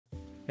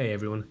Hey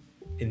everyone,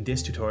 in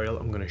this tutorial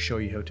I'm going to show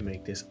you how to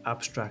make this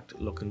abstract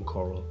looking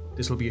coral.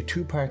 This will be a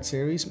two-part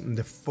series. In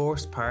the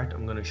first part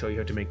I'm going to show you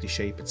how to make the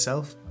shape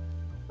itself,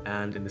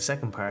 and in the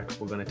second part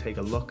we're going to take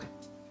a look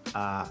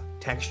at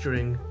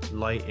texturing,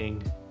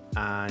 lighting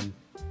and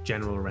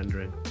general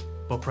rendering,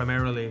 but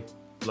primarily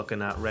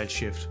looking at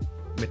Redshift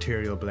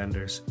material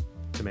blenders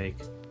to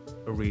make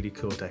a really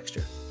cool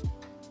texture.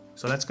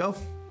 So let's go.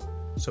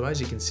 So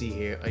as you can see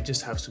here, I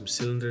just have some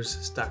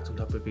cylinders stacked on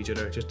top of each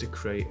other just to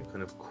create a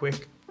kind of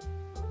quick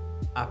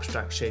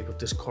abstract shape of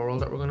this coral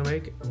that we're going to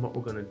make. And what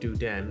we're going to do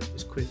then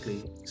is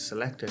quickly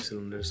select our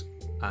cylinders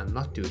and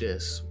not do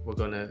this. We're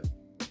going to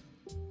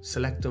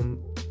select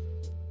them,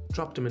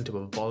 drop them into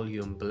a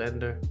volume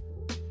blender,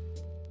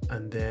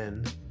 and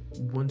then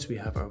once we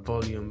have our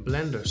volume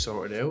blender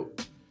sorted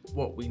out,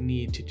 what we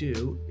need to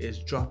do is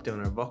drop down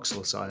our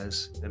voxel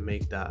size and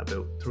make that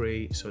about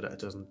 3 so that it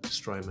doesn't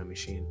destroy my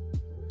machine.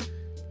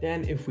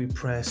 Then if we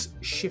press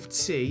Shift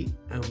C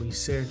and we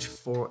search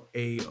for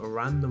a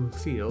random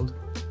field,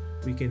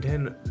 we can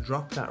then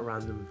drop that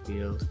random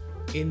field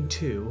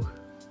into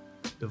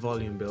the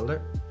volume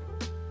builder.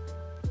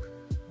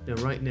 Now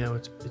right now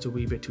it's a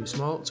wee bit too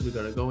small, so we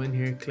got to go in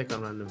here, click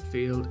on random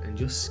field and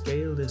just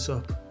scale this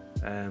up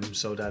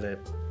so that it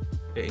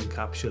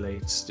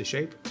encapsulates the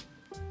shape.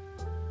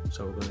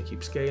 So we're going to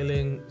keep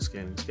scaling, just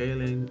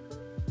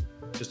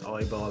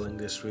eyeballing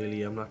this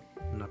really. I'm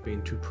not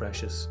being too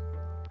precious.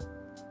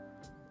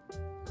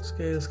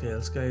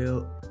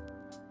 Scale,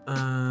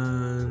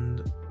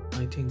 and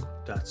I think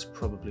that's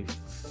probably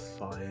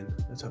fine.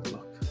 Let's have a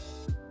look.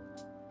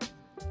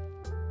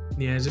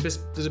 Yeah,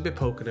 there's a bit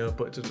poking out,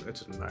 but it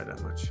doesn't matter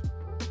that much.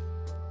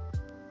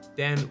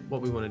 Then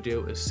what we want to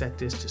do is set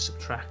this to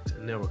subtract,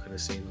 and now we're kind of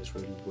seeing this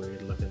really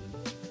weird looking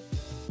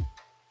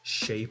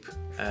shape.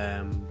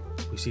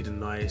 We see the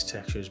nice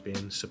textures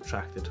being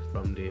subtracted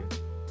from the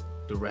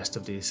rest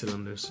of these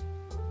cylinders.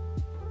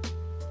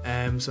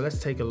 So let's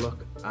take a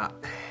look at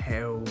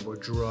how we're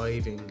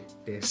driving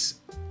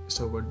this.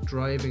 So we're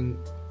driving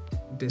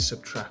this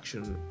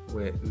subtraction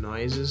with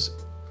noises,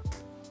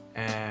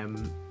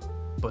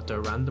 but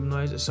they're random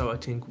noises. So I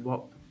think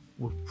what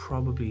would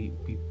probably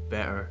be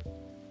better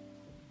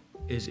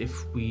is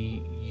if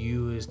we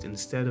used,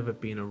 instead of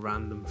it being a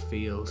random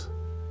field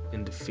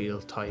in the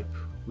field type,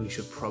 we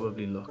should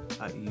probably look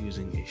at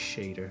using a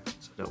shader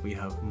so that we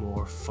have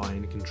more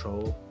fine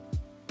control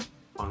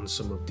on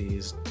some of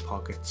these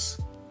pockets.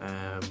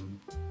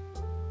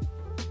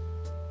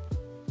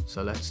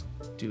 So let's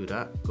do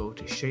that. Go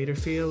to shader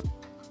field,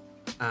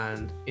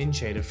 and in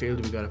shader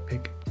field we got to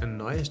pick a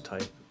noise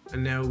type,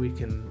 and now we're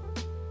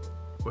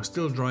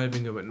still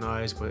driving it with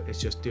noise, but it's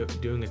just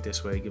doing it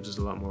this way gives us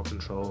a lot more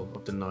control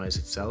of the noise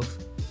itself,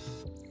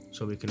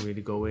 so we can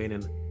really go in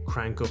and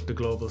crank up the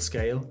global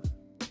scale,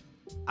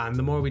 and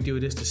the more we do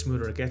this the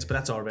smoother it gets. But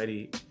that's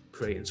already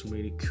creating some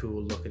really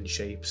cool looking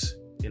shapes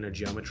in our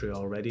geometry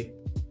already.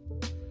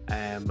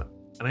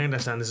 And I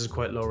understand this is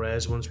quite low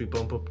res. Once we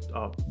bump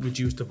up,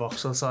 reduce the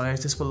voxel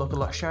size, this will look a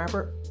lot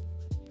sharper.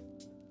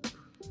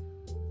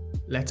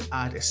 Let's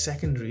add a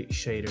secondary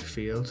shader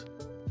field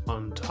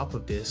on top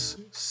of this.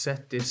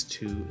 Set this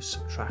to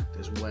subtract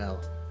as well.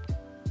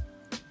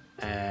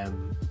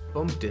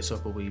 Bump this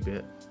up a wee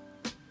bit.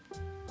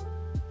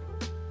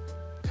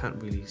 Can't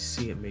really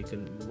see it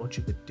making much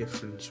of a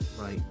difference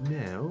right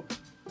now.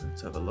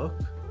 Let's have a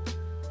look.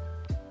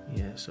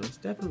 Yeah, so it's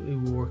definitely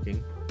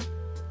working.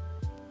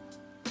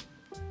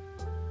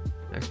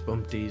 Let's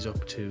bump these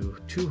up to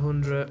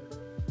 200,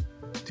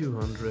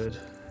 200,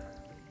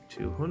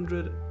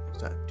 200.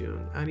 Is that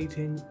doing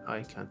anything?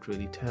 I can't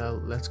really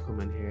tell. Let's come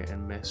in here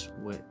and mess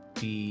with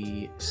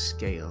the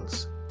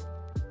scales.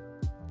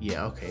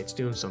 Yeah, okay, it's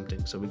doing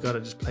something. So we gotta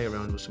just play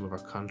around with some of our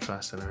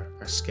contrast and our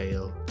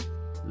scale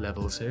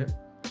levels here.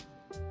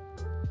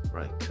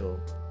 Right, cool.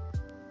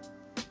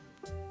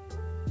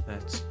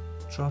 Let's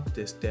drop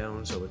this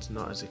down so it's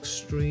not as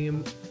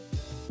extreme.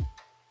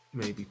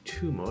 Maybe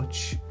too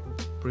much.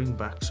 Bring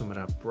back some of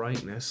that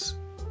brightness,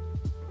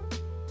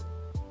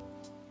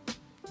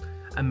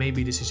 and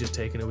maybe this is just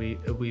taking a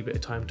wee bit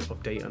of time to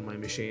update on my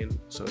machine,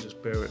 so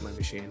just bear with my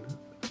machine.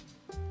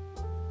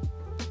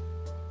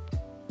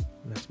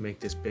 Let's make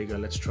this bigger.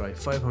 Let's try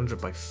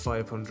 500 by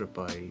 500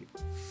 by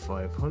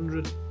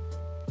 500.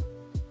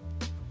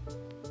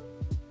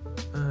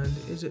 And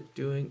is it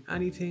doing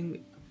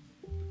anything?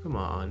 Come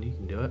on, you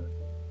can do it.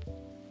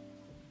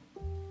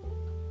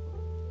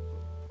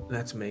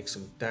 Let's make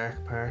some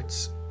dark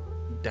parts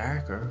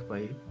darker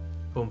by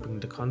bumping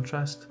the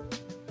contrast.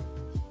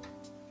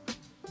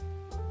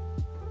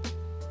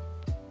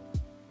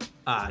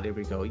 There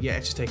we go. Yeah,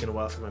 it's just taking a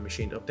while for my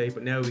machine to update,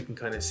 but now we can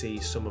kind of see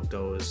some of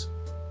those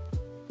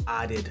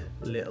added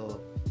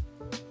little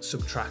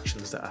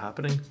subtractions that are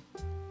happening.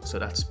 So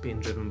that's being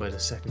driven by the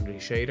secondary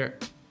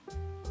shader.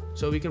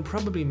 So we can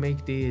probably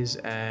make these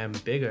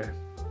bigger.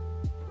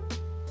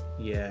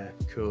 Yeah,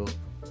 cool.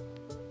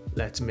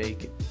 Let's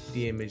make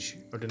the image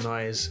or the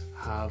noise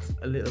have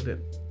a little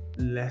bit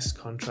less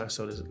contrast,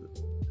 so there's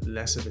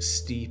less of a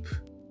steep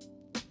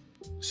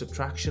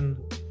subtraction.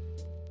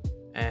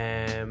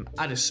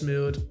 Add a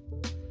smooth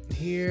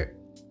here.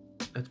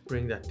 Let's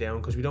bring that down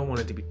because we don't want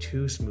it to be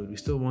too smooth. We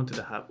still want it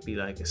to be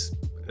like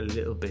a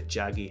little bit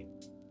jaggy.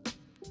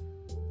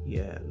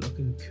 Yeah,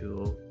 looking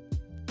cool.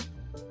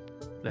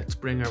 Let's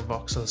bring our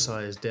voxel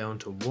size down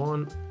to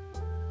 1.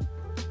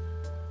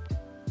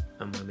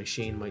 And my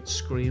machine might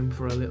scream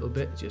for a little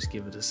bit, just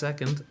give it a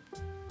second.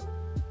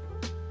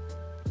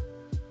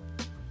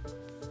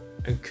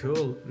 And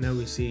cool, now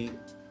we see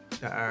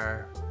that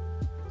our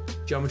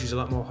geometry is a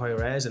lot more high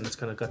res and it's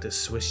kind of got this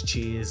Swiss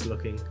cheese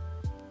looking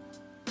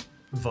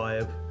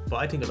vibe. But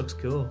I think it looks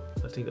cool.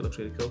 I think it looks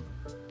really cool.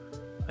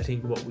 I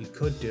think what we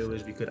could do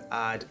is we could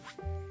add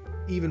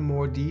even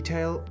more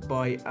detail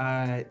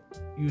by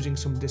using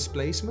some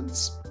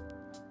displacements.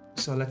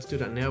 So let's do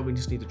that now. We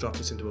just need to drop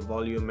this into a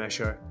volume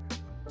measure.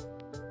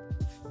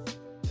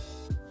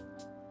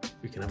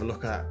 We can have a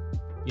look at,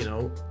 you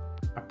know,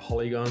 our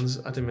polygons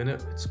at the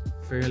minute. It's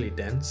fairly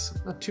dense,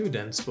 not too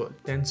dense, but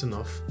dense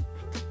enough.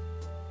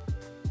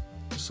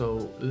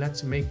 So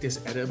let's make this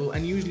editable.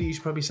 And usually you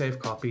should probably save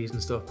copies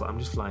and stuff, but I'm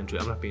just flying through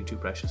it. I'm not being too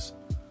precious.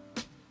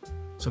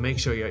 So make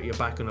sure you're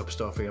backing up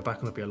stuff, or you're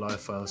backing up your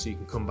live file so you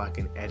can come back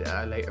and edit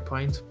at a later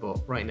point.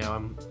 But right now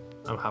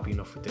I'm happy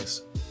enough with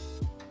this.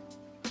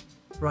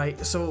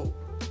 Right, so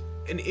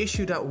an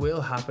issue that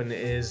will happen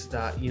is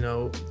that, you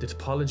know, the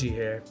topology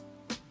here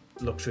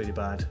looks really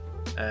bad.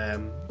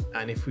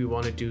 And if we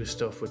want to do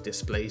stuff with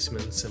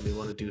displacements and we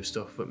want to do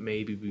stuff but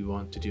maybe we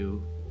want to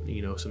do,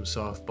 you know, some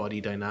soft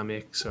body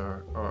dynamics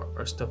or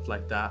stuff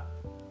like that,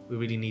 we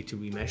really need to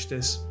remesh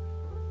this.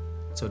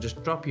 So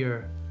just drop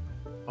your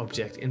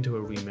object into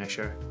a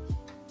remesher.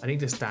 I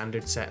think the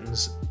standard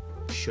settings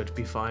should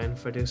be fine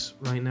for this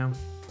right now.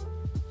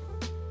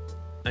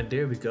 And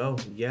there we go.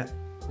 Yeah,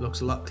 looks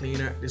a lot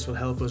cleaner. This will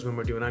help us when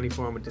we're doing any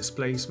form of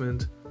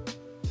displacement.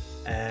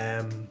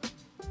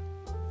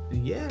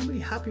 Yeah, I'm really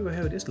happy with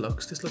how this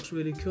looks. This looks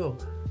really cool.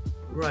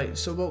 Right,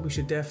 so what we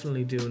should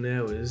definitely do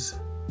now is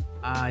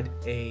add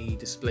a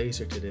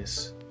displacer to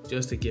this,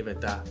 just to give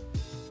it that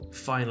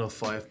final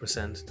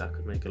 5% that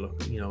could make it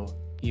look, you know,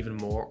 even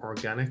more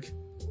organic.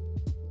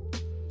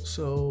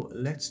 So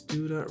let's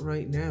do that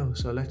right now.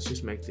 So let's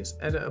just make this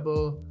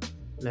editable.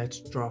 Let's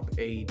drop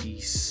a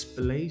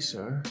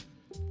displacer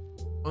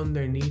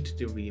underneath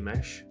the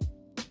remesh.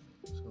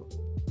 So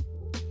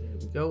there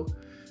we go.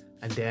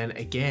 And then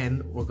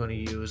again, we're going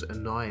to use a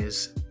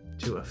noise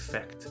to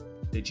affect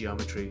the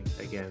geometry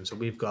again. So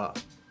we've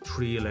got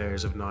 3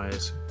 layers of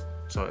noise.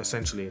 So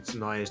essentially it's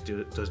noise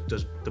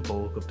does the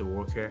bulk of the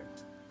work here.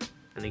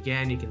 And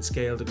again, you can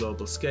scale the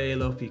global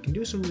scale up. You can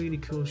do some really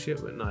cool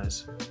shit with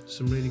noise.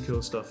 Some really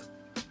cool stuff.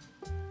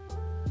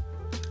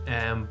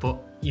 But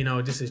you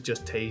know, this is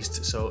just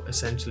taste. So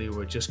essentially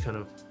we're just kind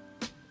of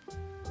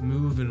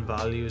moving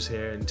values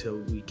here until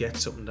we get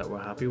something that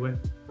we're happy with.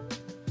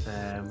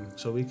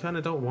 So we kind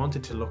of don't want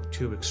it to look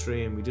too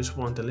extreme. We just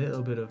want a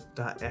little bit of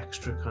that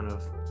extra kind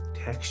of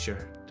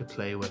texture to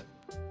play with,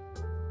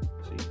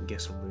 so you can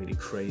get some really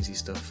crazy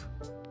stuff.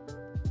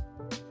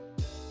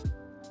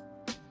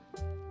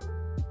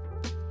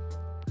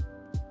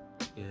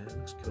 Yeah, it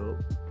looks cool.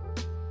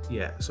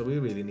 Yeah, so we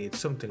really need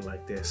something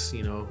like this,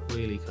 you know,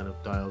 really kind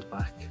of dialed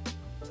back.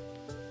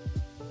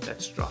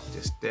 Let's drop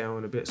this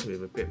down a bit so we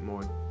have a bit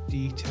more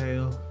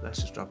detail.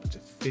 Let's just drop it to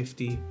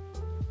 50.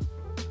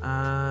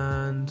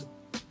 And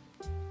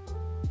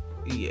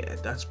yeah,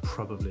 that's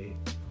probably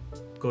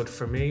good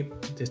for me.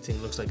 This thing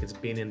looks like it's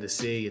been in the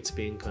sea. It's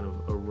being kind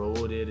of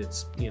eroded.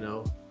 It's, you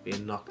know,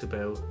 being knocked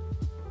about.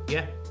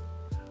 Yeah,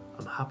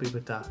 I'm happy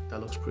with that. That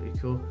looks pretty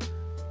cool.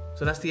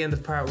 So that's the end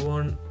of part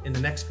 1. In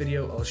the next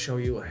video, I'll show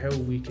you how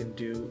we can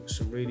do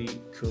some really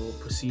cool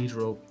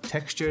procedural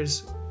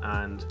textures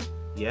and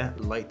yeah,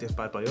 light this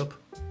bad boy up.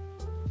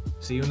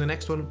 See you in the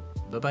next one.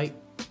 Bye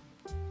bye.